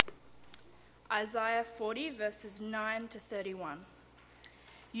Isaiah 40, verses 9 to 31.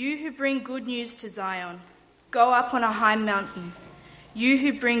 You who bring good news to Zion, go up on a high mountain. You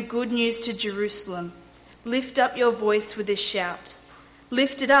who bring good news to Jerusalem, lift up your voice with a shout.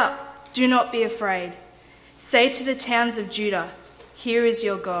 Lift it up, do not be afraid. Say to the towns of Judah, here is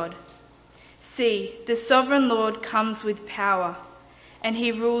your God. See, the sovereign Lord comes with power, and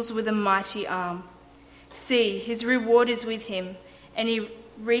he rules with a mighty arm. See, his reward is with him, and his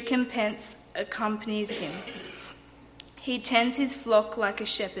recompense accompanies him. He tends his flock like a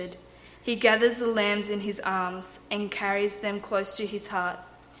shepherd. He gathers the lambs in his arms and carries them close to his heart.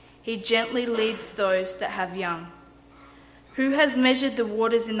 He gently leads those that have young. Who has measured the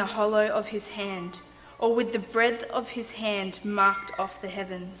waters in the hollow of his hand, or with the breadth of his hand marked off the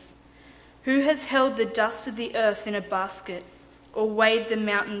heavens? Who has held the dust of the earth in a basket, or weighed the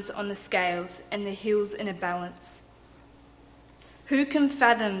mountains on the scales and the hills in a balance? Who can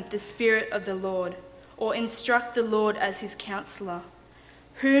fathom the Spirit of the Lord, or instruct the Lord as his counselor?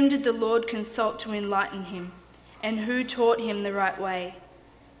 Whom did the Lord consult to enlighten him, and who taught him the right way?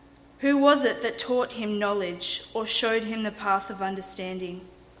 Who was it that taught him knowledge, or showed him the path of understanding?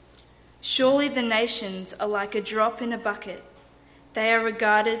 Surely the nations are like a drop in a bucket. They are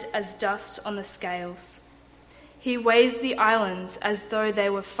regarded as dust on the scales. He weighs the islands as though they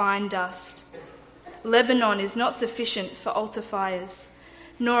were fine dust. Lebanon is not sufficient for altar fires,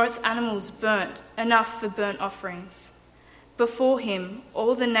 nor its animals burnt enough for burnt offerings. Before him,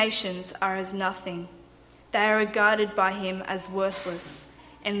 all the nations are as nothing. They are regarded by him as worthless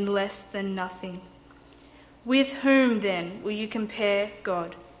and less than nothing. With whom, then, will you compare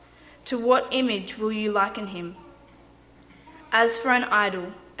God? To what image will you liken him? As for an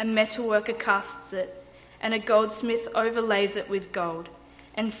idol, a metalworker casts it, and a goldsmith overlays it with gold,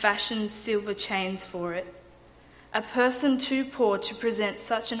 and fashions silver chains for it. A person too poor to present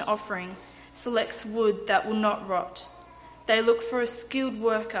such an offering selects wood that will not rot. They look for a skilled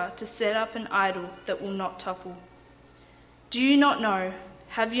worker to set up an idol that will not topple. Do you not know?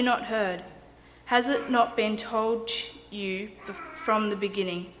 Have you not heard? Has it not been told you from the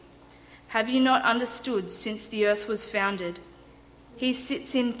beginning? Have you not understood since the earth was founded? He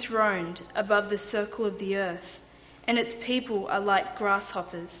sits enthroned above the circle of the earth, and its people are like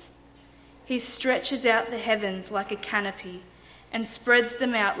grasshoppers. He stretches out the heavens like a canopy and spreads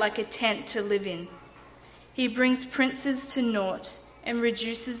them out like a tent to live in. He brings princes to naught and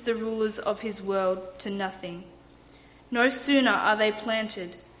reduces the rulers of his world to nothing. No sooner are they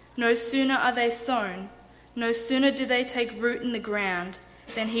planted, no sooner are they sown, no sooner do they take root in the ground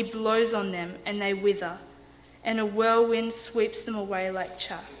than he blows on them and they wither, and a whirlwind sweeps them away like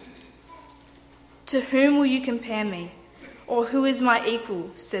chaff. To whom will you compare me? Or who is my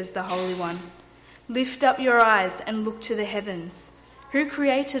equal, says the Holy One. Lift up your eyes and look to the heavens. Who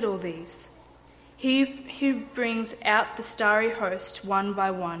created all these? He who brings out the starry host one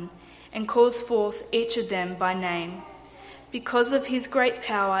by one and calls forth each of them by name. Because of his great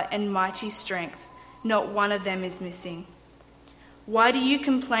power and mighty strength, not one of them is missing. Why do you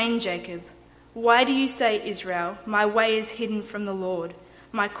complain, Jacob? Why do you say, Israel, my way is hidden from the Lord,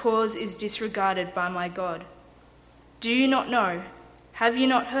 my cause is disregarded by my God? Do you not know? Have you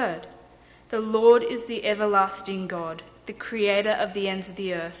not heard? The Lord is the everlasting God, the creator of the ends of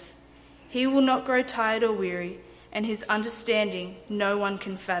the earth. He will not grow tired or weary, and his understanding no one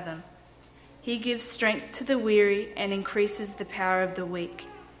can fathom. He gives strength to the weary and increases the power of the weak.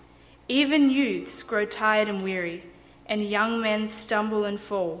 Even youths grow tired and weary, and young men stumble and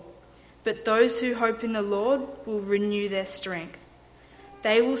fall. But those who hope in the Lord will renew their strength.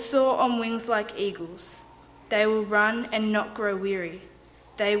 They will soar on wings like eagles. They will run and not grow weary.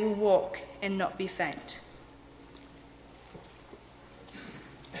 They will walk and not be faint.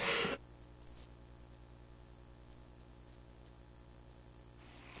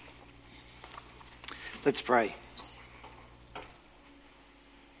 Let's pray.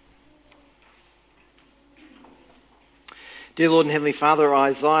 Dear Lord and Heavenly Father,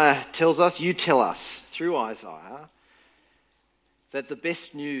 Isaiah tells us, you tell us through Isaiah, that the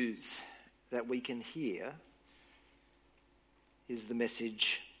best news that we can hear is the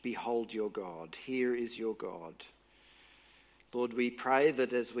message, behold your God, here is your God. Lord, we pray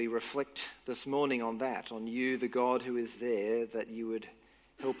that as we reflect this morning on that, on you, the God who is there, that you would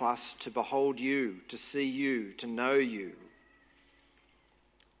help us to behold you, to see you, to know you,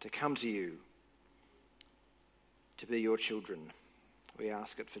 to come to you, to be your children. We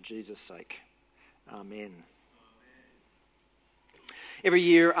ask it for Jesus' sake. Amen. Every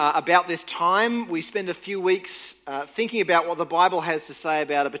year about this time, we spend a few weeks thinking about what the Bible has to say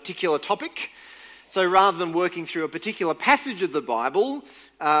about a particular topic. So rather than working through a particular passage of the Bible,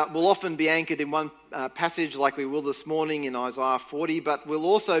 we'll often be anchored in one passage like we will this morning in Isaiah 40, but we'll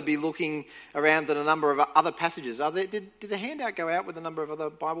also be looking around at a number of other passages. Did the handout go out with a number of other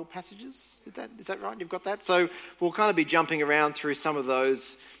Bible passages? Is that right? You've got that? So we'll kind of be jumping around through some of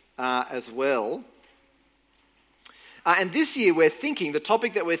those as well. And this year the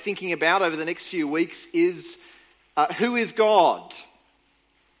topic that we're thinking about over the next few weeks is who is God?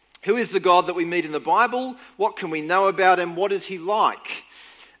 Who is the God that we meet in the Bible? What can we know about him? What is he like?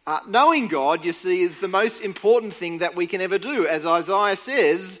 Knowing God, you see, is the most important thing that we can ever do. As Isaiah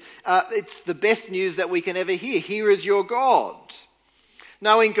says, it's the best news that we can ever hear. Here is your God.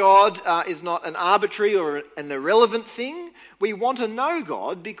 Knowing God is not an arbitrary or an irrelevant thing. We want to know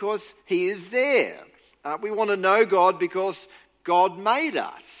God because he is there. We want to know God because God made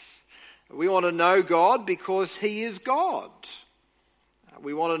us. We want to know God because he is God.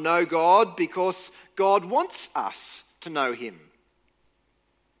 We want to know God because God wants us to know him.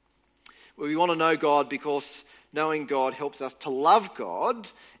 We want to know God because knowing God helps us to love God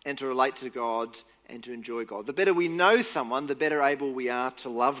and to relate to God and to enjoy God. The better we know someone, the better able we are to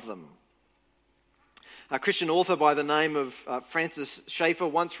love them. A Christian author by the name of Francis Schaeffer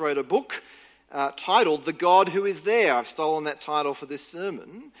once wrote a book titled The God Who Is There. I've stolen that title for this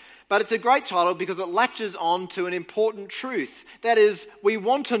sermon. But it's a great title because it latches on to an important truth. That is, we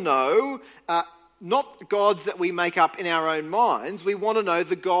want to know not gods that we make up in our own minds. We want to know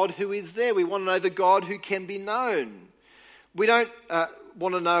the God who is there. We want to know the God who can be known. We don't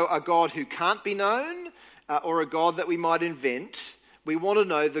want to know a God who can't be known or a God that we might invent. We want to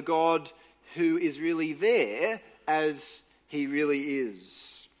know the God who is really there as he really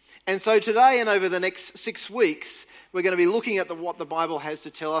is. And so today and over the next 6 weeks, we're going to be looking at what the Bible has to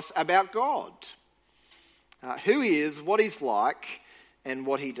tell us about God. Who he is, what he's like, and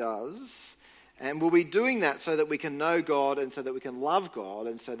what he does. And we'll be doing that so that we can know God and so that we can love God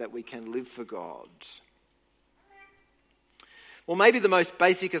and so that we can live for God. Well, maybe the most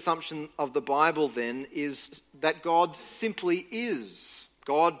basic assumption of the Bible then is that God simply is.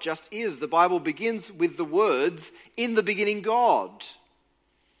 God just is. The Bible begins with the words, "In the beginning, God."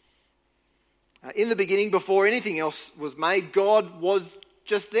 In the beginning, before anything else was made, God was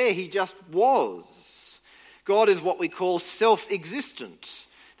just there. He just was. God is what we call self-existent.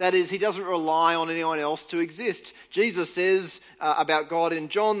 That is, he doesn't rely on anyone else to exist. Jesus says about God in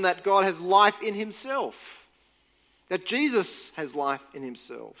John that God has life in himself. That Jesus has life in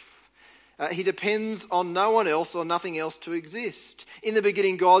himself. He depends on no one else or nothing else to exist. In the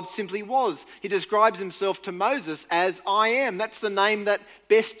beginning, God simply was. He describes himself to Moses as I am. That's the name that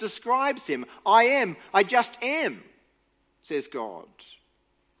best describes him. I am. I just am, says God.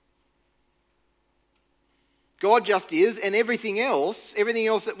 God just is, and everything else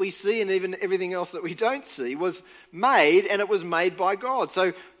that we see and even everything else that we don't see was made, and it was made by God.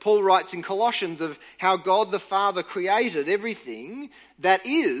 So Paul writes in Colossians of how God the Father created everything that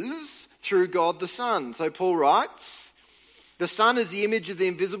is through God the Son. So Paul writes, "The Son is the image of the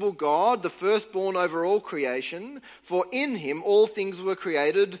invisible God, the firstborn over all creation. For in him all things were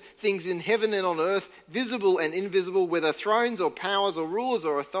created, things in heaven and on earth, visible and invisible, whether thrones or powers or rulers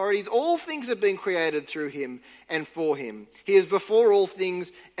or authorities. All things have been created through him and for him. He is before all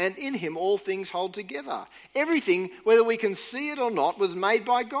things, and in him all things hold together." Everything, whether we can see it or not, was made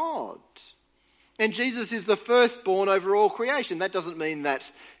by God. And Jesus is the firstborn over all creation. That doesn't mean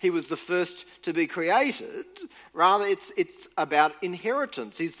that he was the first to be created. Rather, it's about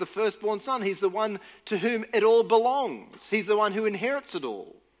inheritance. He's the firstborn son. He's the one to whom it all belongs. He's the one who inherits it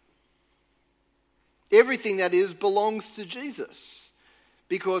all. Everything that is belongs to Jesus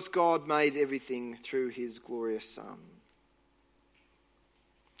because God made everything through his glorious Son.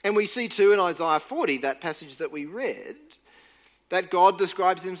 And we see too in Isaiah 40, that passage that we read, that God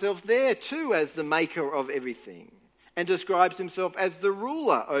describes himself there too as the maker of everything and describes himself as the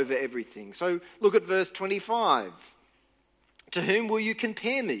ruler over everything. So look at verse 25. "To whom will you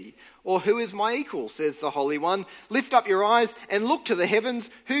compare me? Or who is my equal, says the Holy One? Lift up your eyes and look to the heavens.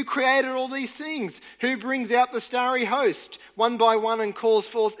 Who created all these things? Who brings out the starry host, one by one, and calls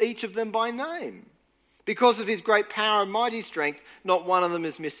forth each of them by name? Because of his great power and mighty strength, not one of them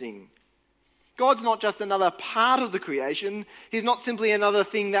is missing." God's not just another part of the creation. He's not simply another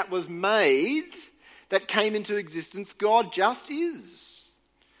thing that was made, that came into existence. God just is.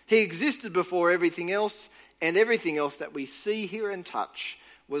 He existed before everything else, and everything else that we see, hear, and touch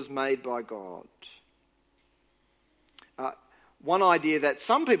was made by God. One idea that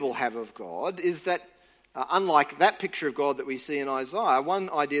some people have of God is that, unlike that picture of God that we see in Isaiah,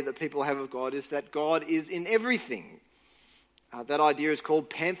 one idea that people have of God is that God is in everything. That idea is called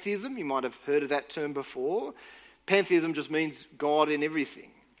pantheism. You might have heard of that term before. Pantheism just means God in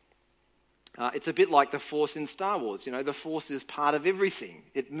everything. It's a bit like the Force in Star Wars. You know, the Force is part of everything.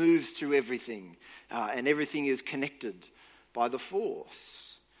 It moves through everything, and everything is connected by the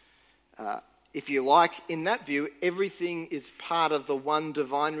Force. If you like, in that view, everything is part of the one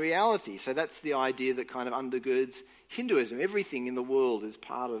divine reality. So that's the idea that kind of undergirds Hinduism. Everything in the world is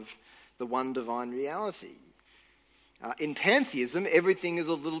part of the one divine reality. In pantheism, everything is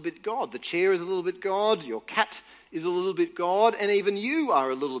a little bit God. The chair is a little bit God, your cat is a little bit God, and even you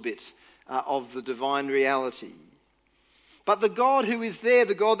are a little bit of the divine reality. But the God who is there,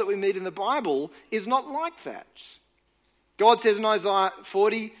 the God that we meet in the Bible, is not like that. God says in Isaiah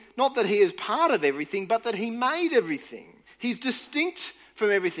 40, not that he is part of everything, but that he made everything. He's distinct from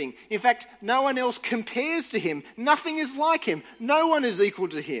everything. In fact, no one else compares to him. Nothing is like him. No one is equal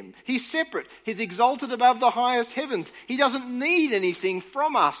to him. He's separate. He's exalted above the highest heavens. He doesn't need anything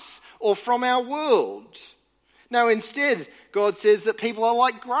from us or from our world. No, instead, God says that people are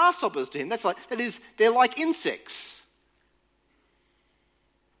like grasshoppers to him. They're like insects.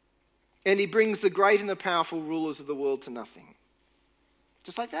 And he brings the great and the powerful rulers of the world to nothing.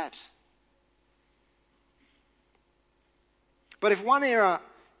 Just like that. But if one error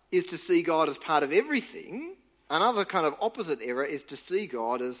is to see God as part of everything, another kind of opposite error is to see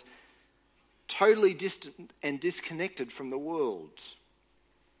God as totally distant and disconnected from the world.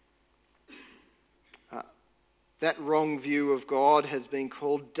 That wrong view of God has been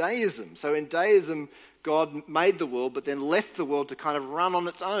called deism. So in deism, God made the world but then left the world to kind of run on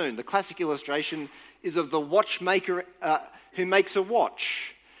its own. The classic illustration is of the watchmaker who makes a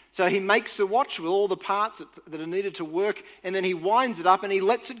watch. So he makes the watch with all the parts that are needed to work, and then he winds it up and he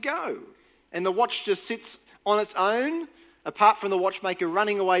lets it go. And the watch just sits on its own, apart from the watchmaker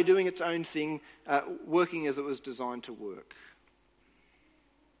running away, doing its own thing, working as it was designed to work.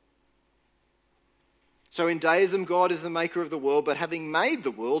 So in deism, God is the maker of the world, but having made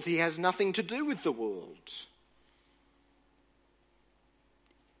the world, he has nothing to do with the world.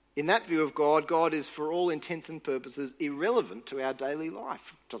 In that view of God, God is for all intents and purposes irrelevant to our daily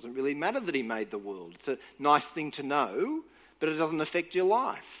life. It doesn't really matter that he made the world. It's a nice thing to know, but it doesn't affect your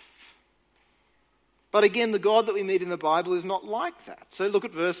life. But again, the God that we meet in the Bible is not like that. So look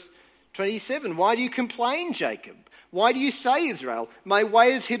at verse 27. Why do you complain, Jacob? Why do you say, Israel, my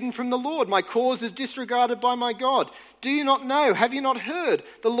way is hidden from the Lord, my cause is disregarded by my God? Do you not know? Have you not heard?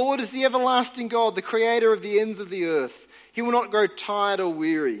 The Lord is the everlasting God, the creator of the ends of the earth. He will not grow tired or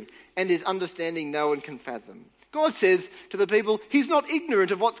weary, and his understanding no one can fathom. God says to the people, he's not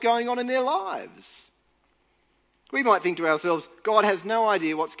ignorant of what's going on in their lives. We might think to ourselves, God has no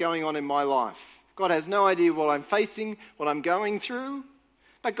idea what's going on in my life. God has no idea what I'm facing, what I'm going through.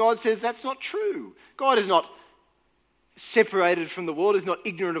 But God says that's not true. God is not separated from the world, is not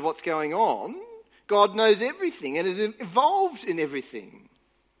ignorant of what's going on. God knows everything and is involved in everything.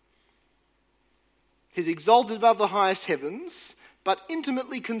 He's exalted above the highest heavens, but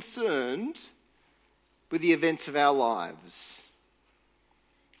intimately concerned with the events of our lives.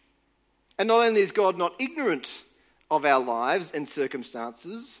 And not only is God not ignorant of our lives and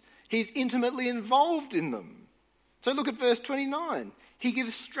circumstances, he's intimately involved in them. So look at verse 29. He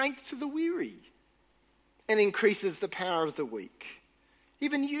gives strength to the weary and increases the power of the weak.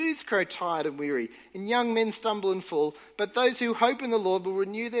 Even youths grow tired and weary, and young men stumble and fall, but those who hope in the Lord will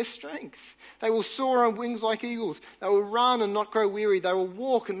renew their strength. They will soar on wings like eagles. They will run and not grow weary. They will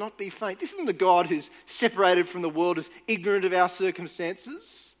walk and not be faint. This isn't a God who's separated from the world, is ignorant of our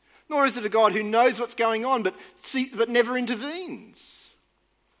circumstances, nor is it a God who knows what's going on but never intervenes.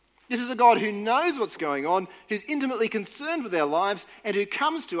 This is a God who knows what's going on, who's intimately concerned with our lives, and who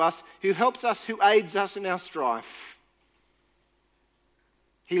comes to us, who helps us, who aids us in our strife.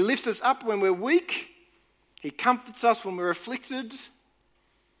 He lifts us up when we're weak. He comforts us when we're afflicted.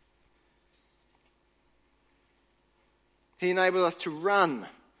 He enables us to run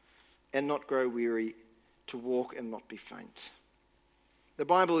and not grow weary, to walk and not be faint. The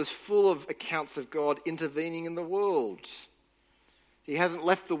Bible is full of accounts of God intervening in the world. He hasn't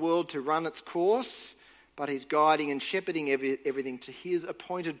left the world to run its course, but he's guiding and shepherding everything to his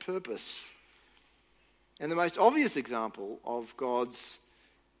appointed purpose. And the most obvious example of God's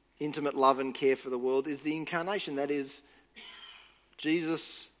intimate love and care for the world is the incarnation. That is,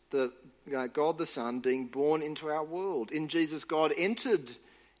 Jesus, God the Son, being born into our world. In Jesus, God entered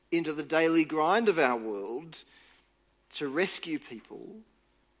into the daily grind of our world to rescue people.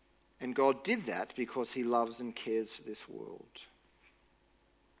 And God did that because he loves and cares for this world.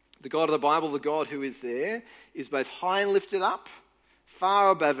 The God of the Bible, the God who is there, is both high and lifted up, far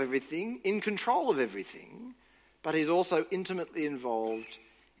above everything, in control of everything, but he's also intimately involved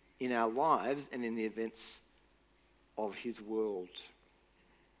in our lives and in the events of his world.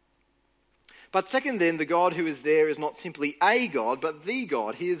 But second then, the God who is there is not simply a God, but the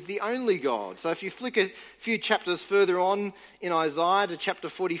God. He is the only God. So if you flick a few chapters further on in Isaiah to chapter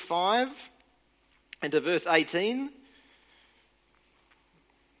 45 and to verse 18,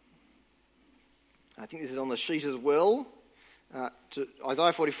 I think this is on the sheet as well, to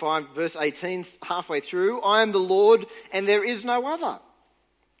Isaiah 45 verse 18, halfway through, I am the Lord and there is no other.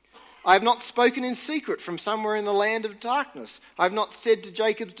 I have not spoken in secret from somewhere in the land of darkness. I have not said to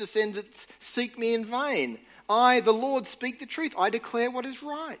Jacob's descendants, seek me in vain. I, the Lord, speak the truth. I declare what is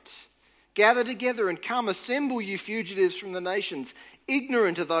right. Gather together and come, assemble you fugitives from the nations.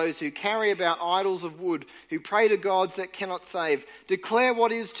 Ignorant are those who carry about idols of wood, who pray to gods that cannot save. Declare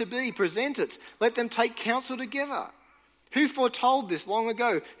what is to be, present it. Let them take counsel together. Who foretold this long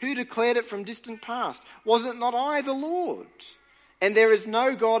ago? Who declared it from distant past? Was it not I, the Lord? And there is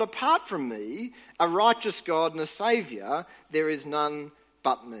no God apart from me, a righteous God and a Saviour. There is none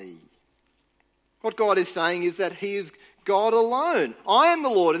but me. What God is saying is that he is God alone. I am the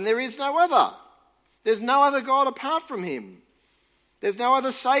Lord and there is no other. There's no other God apart from him. There's no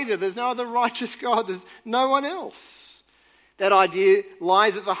other Saviour. There's no other righteous God. There's no one else. That idea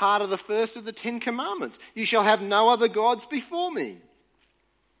lies at the heart of the first of the 10 Commandments. You shall have no other gods before me.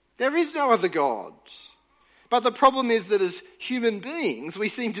 There is no other God. But the problem is that as human beings, we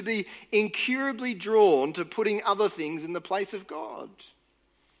seem to be incurably drawn to putting other things in the place of God.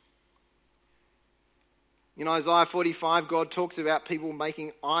 In Isaiah 45, God talks about people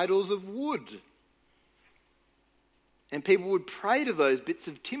making idols of wood. And people would pray to those bits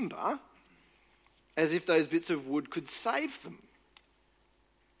of timber as if those bits of wood could save them.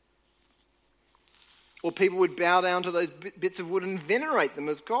 Or people would bow down to those bits of wood and venerate them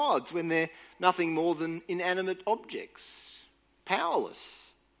as gods when they're nothing more than inanimate objects,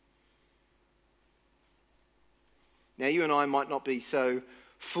 powerless. Now, you and I might not be so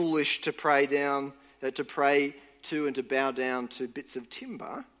foolish to pray to and to bow down to bits of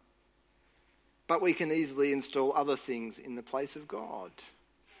timber, but we can easily install other things in the place of God.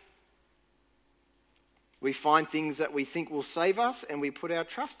 We find things that we think will save us and we put our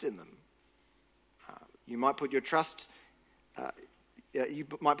trust in them. You might put your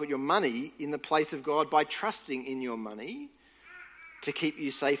money in the place of God by trusting in your money to keep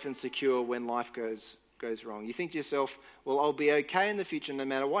you safe and secure when life goes wrong. You think to yourself, well, I'll be okay in the future no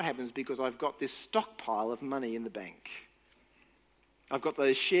matter what happens because I've got this stockpile of money in the bank. I've got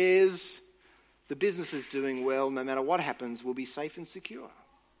those shares, the business is doing well, no matter what happens, we'll be safe and secure.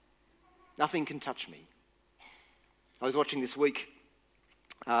 Nothing can touch me. I was watching this week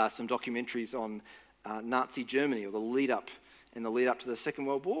some documentaries on Nazi Germany, or the lead up to the Second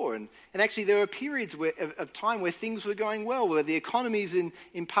World War. And actually there were periods of time where things were going well, where the economies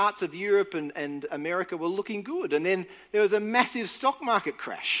in parts of Europe and America were looking good. And then there was a massive stock market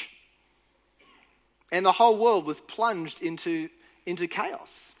crash. And the whole world was plunged into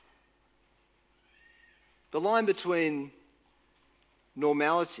chaos. The line between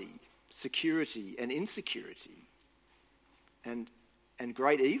normality, security and insecurity and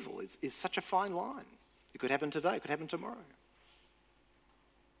great evil is such a fine line. It could happen today, it could happen tomorrow.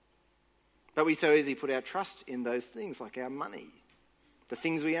 But we so easily put our trust in those things like our money, the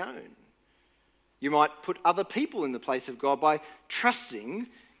things we own. You might put other people in the place of God by trusting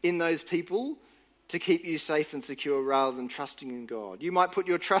in those people to keep you safe and secure rather than trusting in God. You might put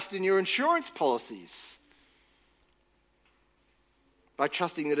your trust in your insurance policies by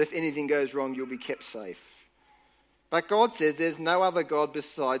trusting that if anything goes wrong, you'll be kept safe. But God says there's no other God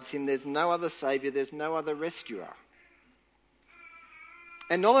besides him, there's no other Saviour, there's no other rescuer.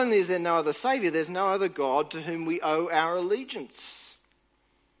 And not only is there no other Saviour, there's no other God to whom we owe our allegiance.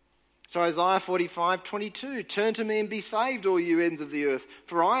 So Isaiah 45:22, turn to me and be saved, all you ends of the earth,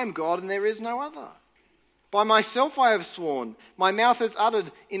 for I am God and there is no other. By myself I have sworn, my mouth has uttered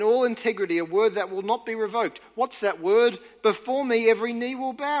in all integrity a word that will not be revoked. What's that word? Before me every knee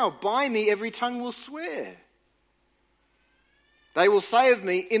will bow, by me every tongue will swear. They will say of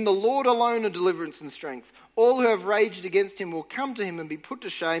me, in the Lord alone are deliverance and strength. All who have raged against him will come to him and be put to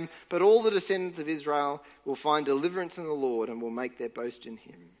shame, but all the descendants of Israel will find deliverance in the Lord and will make their boast in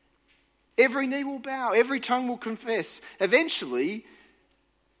him. Every knee will bow, every tongue will confess, eventually,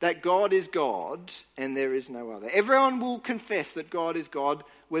 that God is God and there is no other. Everyone will confess that God is God,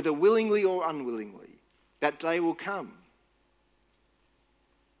 whether willingly or unwillingly. That day will come.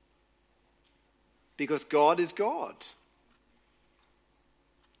 Because God is God.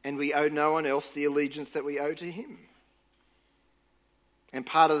 And we owe no one else the allegiance that we owe to him. And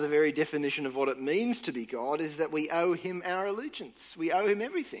part of the very definition of what it means to be God is that we owe him our allegiance. We owe him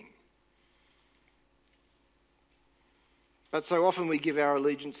everything. But so often we give our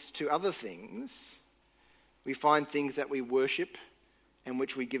allegiance to other things. We find things that we worship and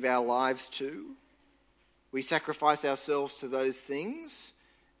which we give our lives to. We sacrifice ourselves to those things,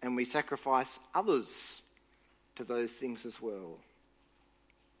 and we sacrifice others to those things as well.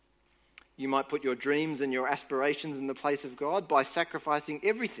 You might put your dreams and your aspirations in the place of God by sacrificing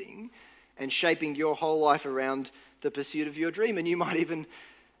everything and shaping your whole life around the pursuit of your dream. And you might even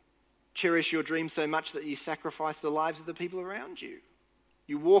cherish your dream so much that you sacrifice the lives of the people around you.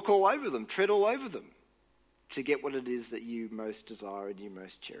 You walk all over them, tread all over them to get what it is that you most desire and you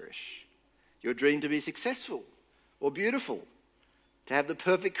most cherish. Your dream to be successful or beautiful, to have the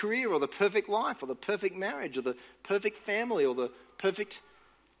perfect career or the perfect life or the perfect marriage or the perfect family or the perfect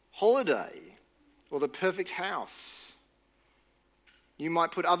holiday or the perfect house. You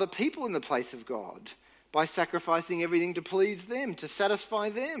might put other people in the place of God by sacrificing everything to please them, to satisfy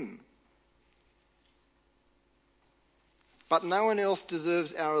them. But no one else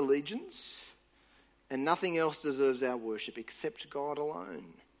deserves our allegiance, and nothing else deserves our worship except God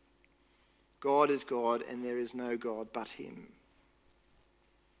alone. God is God, and there is no God but him.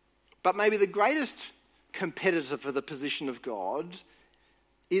 But maybe the greatest competitor for the position of God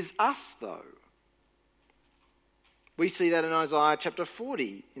is us, though. We see that in Isaiah chapter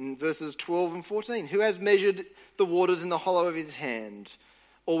 40, in verses 12 and 14. Who has measured the waters in the hollow of his hand,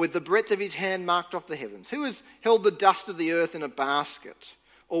 or with the breadth of his hand marked off the heavens? Who has held the dust of the earth in a basket,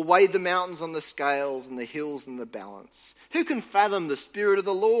 or weighed the mountains on the scales and the hills in the balance? Who can fathom the Spirit of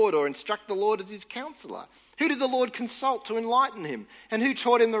the Lord, or instruct the Lord as his counselor? Who did the Lord consult to enlighten him? And who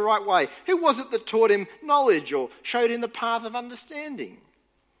taught him the right way? Who was it that taught him knowledge or showed him the path of understanding?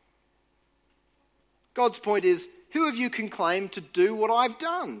 God's point is, who of you can claim to do what I've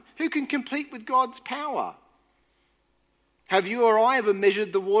done? Who can compete with God's power? Have you or I ever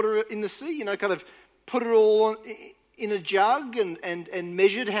measured the water in the sea? Kind of put it all in a jug and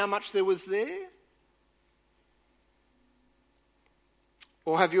measured how much there was there?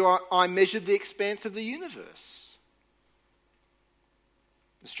 Or have you or I measured the expanse of the universe?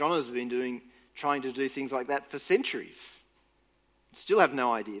 Astronomers have been trying to do things like that for centuries. Still have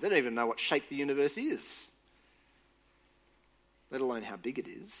no idea. They don't even know what shape the universe is, let alone how big it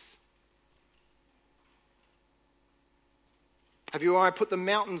is. Have you or I put the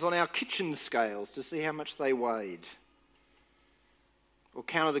mountains on our kitchen scales to see how much they weighed? Or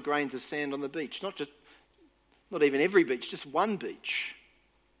counted the grains of sand on the beach? Not even every beach, just one beach.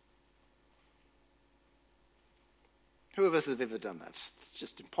 Who of us have ever done that? It's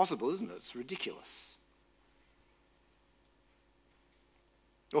just impossible, isn't it? It's ridiculous.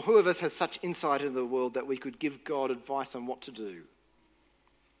 Or who of us has such insight into the world that we could give God advice on what to do?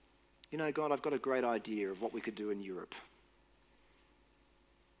 God, I've got a great idea of what we could do in Europe.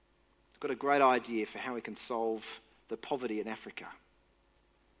 I've got a great idea for how we can solve the poverty in Africa.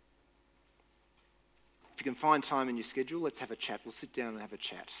 If you can find time in your schedule, let's have a chat. We'll sit down and have a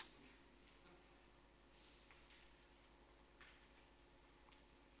chat.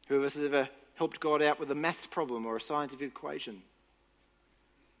 Who of us has ever helped God out with a maths problem or a scientific equation?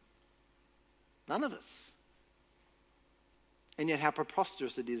 None of us. And yet how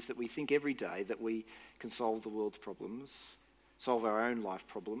preposterous it is that we think every day that we can solve the world's problems, solve our own life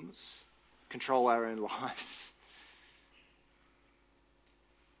problems, control our own lives.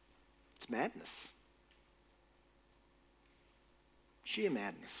 It's madness. Sheer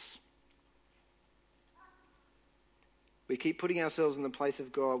madness. We keep putting ourselves in the place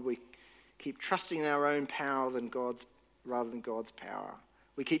of God. We keep trusting in our own power rather than God's power.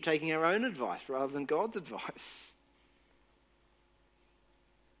 We keep taking our own advice rather than God's advice.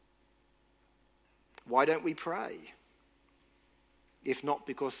 Why don't we pray? If not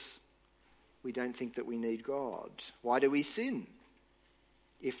because we don't think that we need God. Why do we sin?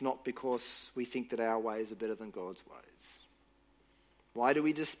 If not because we think that our ways are better than God's ways. Why do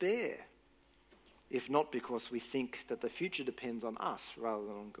we despair? If not because we think that the future depends on us rather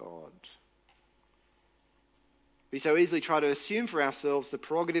than on God. We so easily try to assume for ourselves the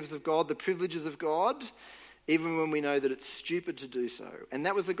prerogatives of God, the privileges of God, even when we know that it's stupid to do so. And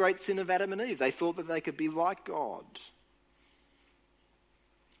that was the great sin of Adam and Eve. They thought that they could be like God.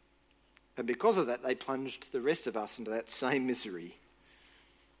 And because of that, they plunged the rest of us into that same misery.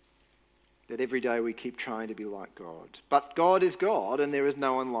 That every day we keep trying to be like God. But God is God, and there is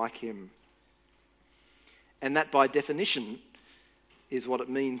no one like him. And that, by definition, is what it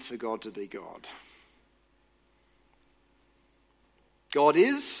means for God to be God. God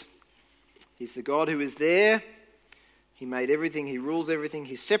is. He's the God who is there. He made everything, he rules everything,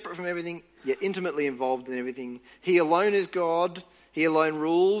 he's separate from everything, yet intimately involved in everything. He alone is God, he alone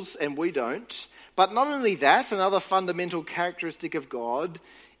rules, and we don't. But not only that, another fundamental characteristic of God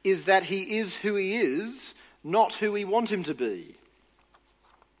is that he is who he is, not who we want him to be.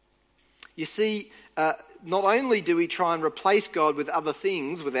 You see, not only do we try and replace God with other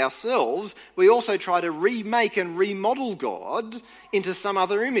things, with ourselves, we also try to remake and remodel God into some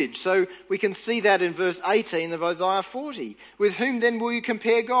other image. So we can see that in verse 18 of Isaiah 40. With whom then will you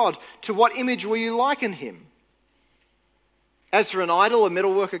compare God? To what image will you liken him? As for an idol, a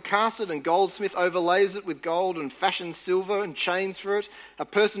metalworker casts it, and goldsmith overlays it with gold and fashions silver and chains for it. A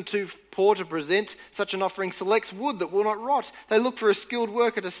person too poor to present such an offering selects wood that will not rot. They look for a skilled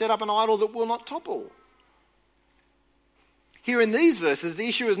worker to set up an idol that will not topple. Here in these verses, the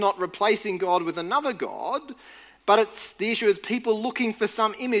issue is not replacing God with another God, but the issue is people looking for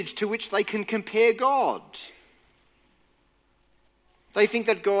some image to which they can compare God. They think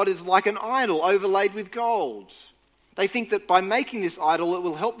that God is like an idol overlaid with gold. They think that by making this idol, it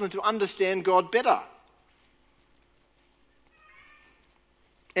will help them to understand God better.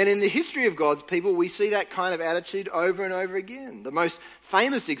 And in the history of God's people, we see that kind of attitude over and over again. The most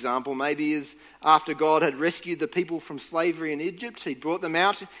famous example maybe is after God had rescued the people from slavery in Egypt. He brought them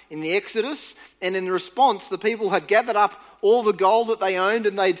out in the Exodus, and in response, the people had gathered up all the gold that they owned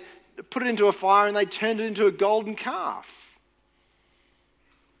and they'd put it into a fire and they'd turned it into a golden calf.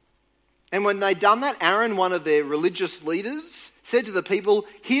 And when they'd done that, Aaron, one of their religious leaders, said to the people,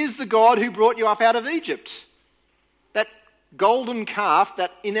 "Here's the God who brought you up out of Egypt." That golden calf,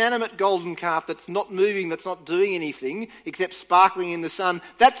 that inanimate golden calf that's not moving, that's not doing anything except sparkling in the sun,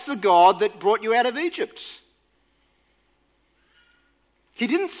 that's the God that brought you out of Egypt. He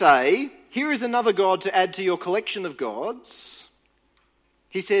didn't say, "Here is another God to add to your collection of gods."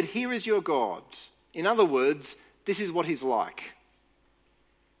 He said, "Here is your God." In other words, this is what he's like.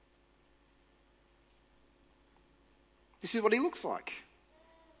 This is what he looks like.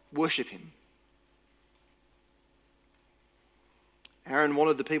 Worship him. Aaron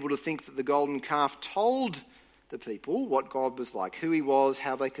wanted the people to think that the golden calf told the people what God was like, who he was,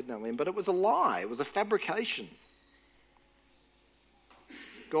 how they could know him, but it was a lie. It was a fabrication.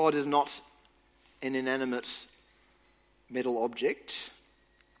 God is not an inanimate metal object.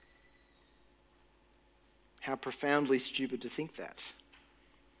 How profoundly stupid to think that.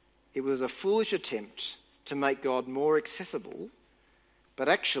 It was a foolish attempt to make God more accessible, but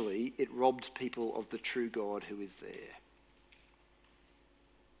actually it robbed people of the true God who is there.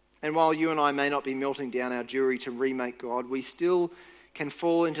 And while you and I may not be melting down our jewelry to remake God, we still can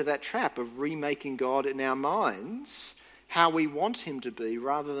fall into that trap of remaking God in our minds how we want him to be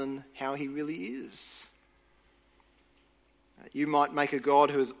rather than how he really is. You might make a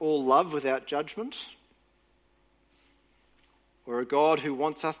God who is all love without judgment, or a God who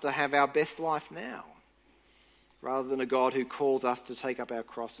wants us to have our best life now, rather than a God who calls us to take up our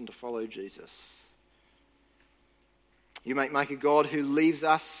cross and to follow Jesus. You might make a God who leaves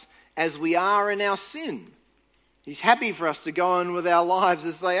us as we are in our sin. He's happy for us to go on with our lives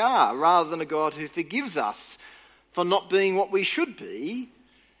as they are, rather than a God who forgives us for not being what we should be,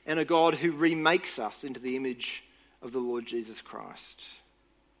 and a God who remakes us into the image of the Lord Jesus Christ.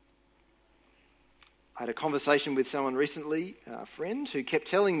 I had a conversation with someone recently, a friend, who kept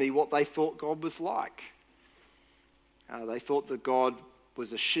telling me what they thought God was like. They thought that God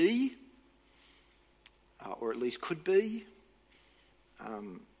was a she, or at least could be.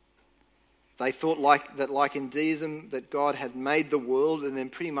 They thought like in deism, that God had made the world and then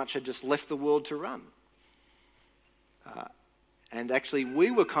pretty much had just left the world to run. And actually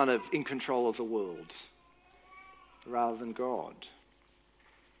we were kind of in control of the world rather than God.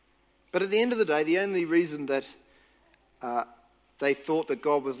 But at the end of the day, the only reason that they thought that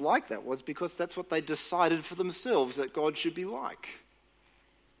God was like that was because that's what they decided for themselves that God should be like.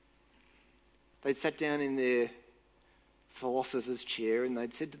 They'd sat down in their philosopher's chair and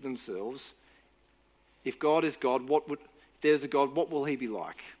they'd said to themselves, if God is God, if there's a God, what will he be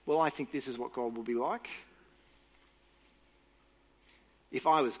like? Well, I think this is what God will be like. If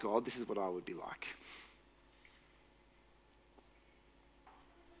I was God, this is what I would be like.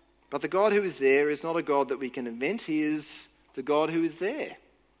 But the God who is there is not a God that we can invent. He is the God who is there.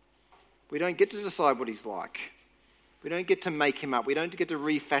 We don't get to decide what he's like. We don't get to make him up. We don't get to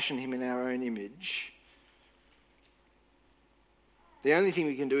refashion him in our own image. The only thing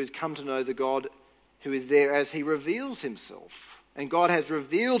we can do is come to know the God who is there as he reveals himself. And God has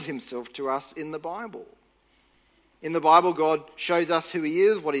revealed himself to us in the Bible. In the Bible, God shows us who he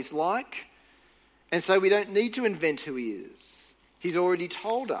is, what he's like, and so we don't need to invent who he is. He's already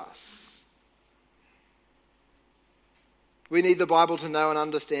told us. We need the Bible to know and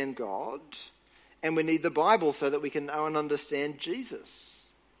understand God, and we need the Bible so that we can know and understand Jesus.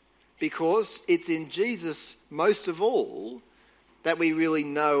 Because it's in Jesus, most of all, that we really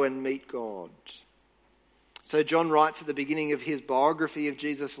know and meet God. So John writes at the beginning of his biography of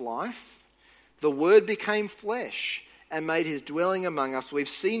Jesus' life, "The Word became flesh and made his dwelling among us. We've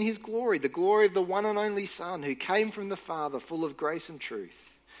seen his glory, the glory of the one and only Son who came from the Father, full of grace and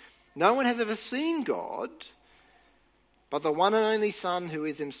truth. No one has ever seen God, but the one and only Son, who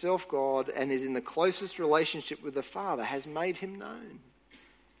is himself God and is in the closest relationship with the Father, has made him known."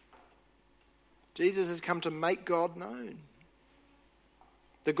 Jesus has come to make God known.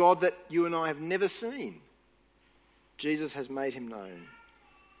 The God that you and I have never seen. Jesus has made him known.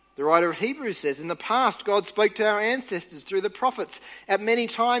 The writer of Hebrews says, "In the past, God spoke to our ancestors through the prophets at many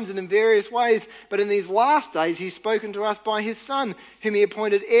times and in various ways, but in these last days he's spoken to us by his Son, whom he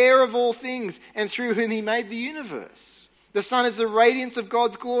appointed heir of all things and through whom he made the universe. The Son is the radiance of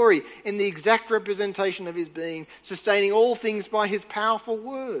God's glory in the exact representation of his being, sustaining all things by his powerful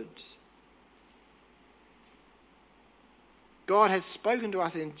word." God has spoken to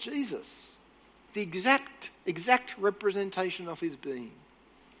us in Jesus, the exact representation of his being.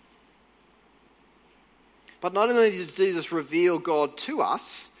 But not only does Jesus reveal God to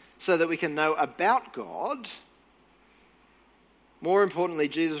us so that we can know about God, more importantly,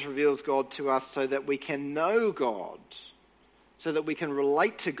 Jesus reveals God to us so that we can know God, so that we can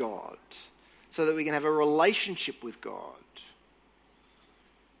relate to God, so that we can have a relationship with God.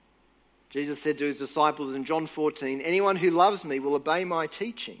 Jesus said to his disciples in John 14, "Anyone who loves me will obey my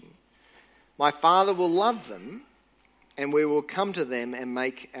teaching. My Father will love them, and we will come to them and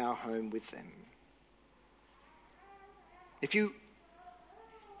make our home with them." If you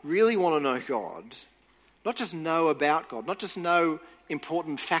really want to know God, not just know about God, not just know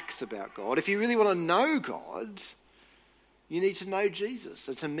important facts about God, if you really want to know God, you need to know Jesus,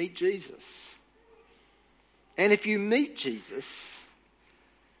 so to meet Jesus. And if you meet Jesus,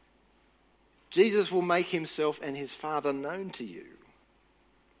 Jesus will make himself and his Father known to you.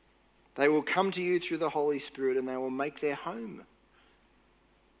 They will come to you through the Holy Spirit and they will make their home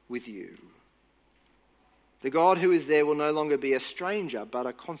with you. The God who is there will no longer be a stranger, but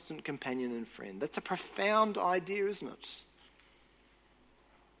a constant companion and friend. That's a profound idea, isn't it?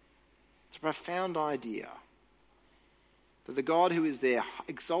 It's a profound idea. That the God who is there,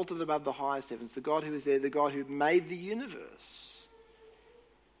 exalted above the highest heavens, the God who is there, the God who made the universe,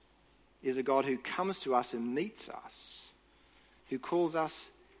 is a God who comes to us and meets us, who calls us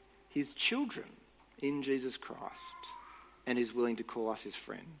his children in Jesus Christ, and is willing to call us his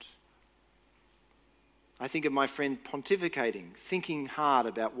friend. I think of my friend pontificating, thinking hard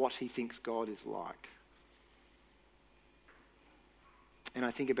about what he thinks God is like. And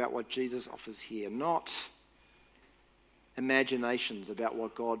I think about what Jesus offers here, not imaginations about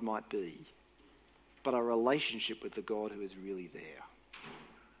what God might be, but a relationship with the God who is really there.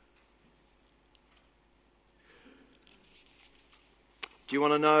 Do you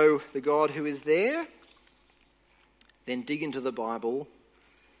want to know the God who is there? Then dig into the Bible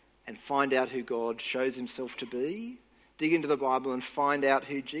and find out who God shows himself to be. Dig into the Bible and find out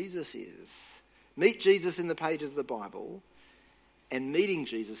who Jesus is. Meet Jesus in the pages of the Bible, and meeting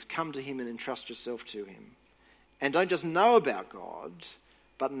Jesus, come to him and entrust yourself to him. And don't just know about God,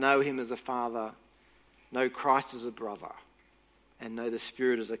 but know him as a Father, know Christ as a brother, and know the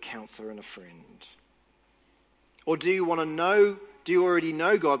Spirit as a counselor and a friend. Or do you already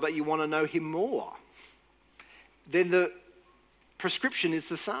know God, but you want to know him more? Then the prescription is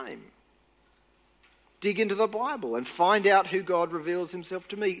the same. Dig into the Bible and find out who God reveals himself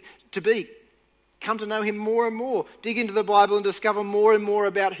to be. Come to know him more and more. Dig into the Bible and discover more and more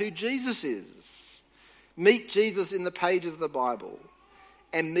about who Jesus is. Meet Jesus in the pages of the Bible.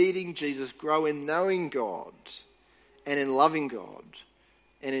 And meeting Jesus, grow in knowing God and in loving God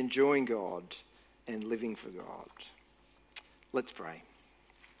and enjoying God and living for God. Let's pray.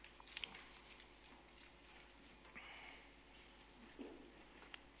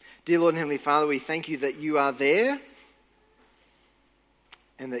 Dear Lord and Heavenly Father, we thank you that you are there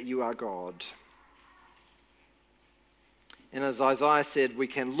and that you are God. And as Isaiah said, we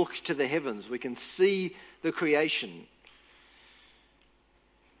can look to the heavens, we can see the creation,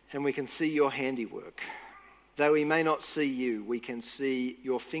 and we can see your handiwork. Though we may not see you, we can see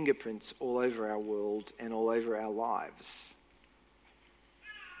your fingerprints all over our world and all over our lives.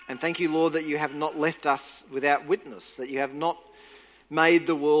 And thank you, Lord, that you have not left us without witness, that you have not made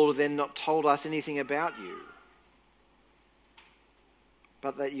the world and then not told us anything about you,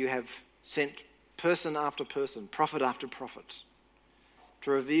 but that you have sent person after person, prophet after prophet,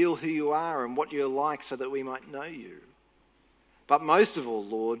 to reveal who you are and what you're like so that we might know you. But most of all,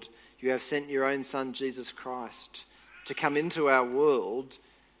 Lord, you have sent your own Son, Jesus Christ, to come into our world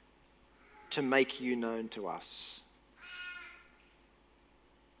to make you known to us.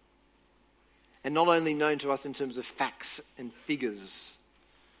 And not only known to us in terms of facts and figures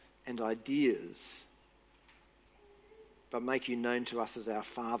and ideas, but make you known to us as our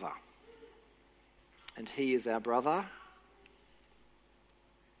Father. And he is our brother,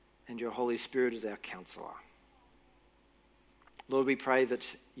 and your Holy Spirit is our counselor. Lord, we pray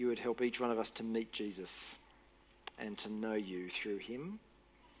that you would help each one of us to meet Jesus and to know you through him.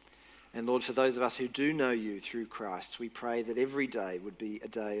 And Lord, for those of us who do know you through Christ, we pray that every day would be a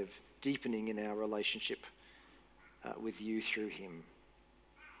day of deepening in our relationship with you through him.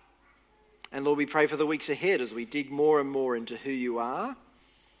 And Lord, we pray for the weeks ahead as we dig more and more into who you are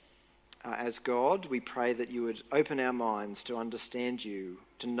as God. We pray that you would open our minds to understand you,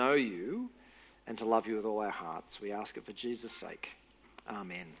 to know you, and to love you with all our hearts. We ask it for Jesus' sake.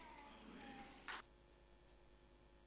 Amen.